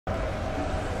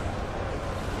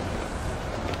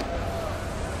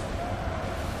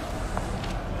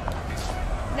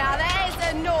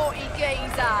a naughty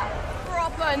geezer.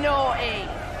 Proper naughty.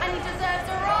 And he deserves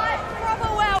a right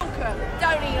proper welcome,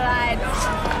 don't he, lad?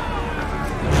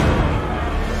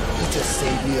 You just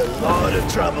saved me a lot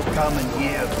of trouble coming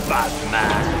here,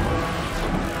 Batman.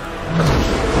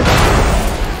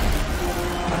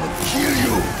 I'm gonna kill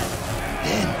you.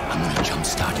 Then I'm gonna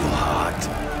jumpstart your heart.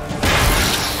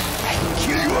 And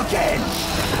kill you again.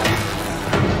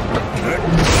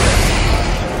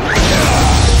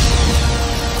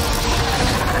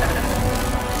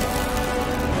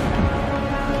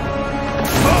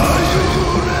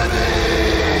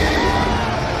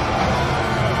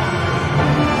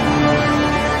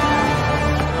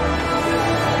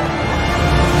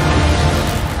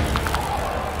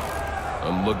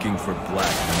 Looking for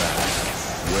Black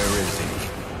Mask. Where is he?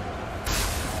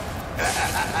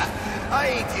 I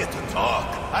ain't here to talk.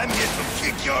 I'm here to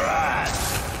kick your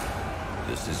ass.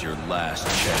 This is your last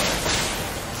chance.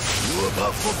 You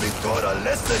about to be taught a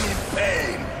lesson in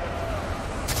pain.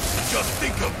 Just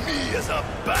think of me as a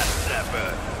bat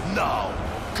snapper. Now,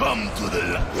 come to the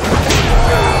light.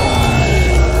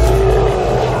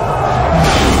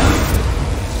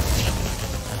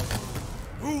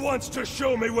 Wants to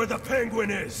show me where the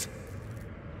Penguin is.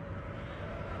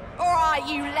 All right,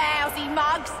 you lousy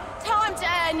mugs. Time to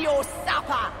earn your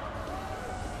supper.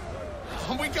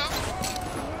 Oh my God.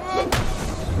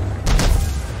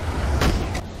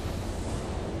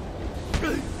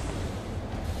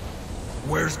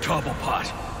 Where's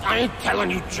Cobblepot? I ain't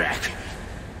telling you, Jack.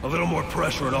 A little more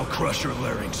pressure and I'll crush your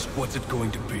larynx. What's it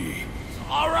going to be?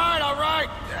 All right.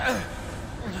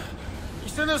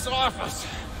 He's in his office.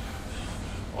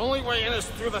 Only way in is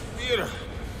through the theater,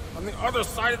 on the other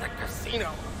side of the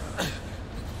casino.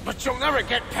 But you'll never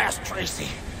get past Tracy.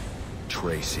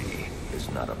 Tracy is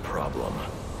not a problem.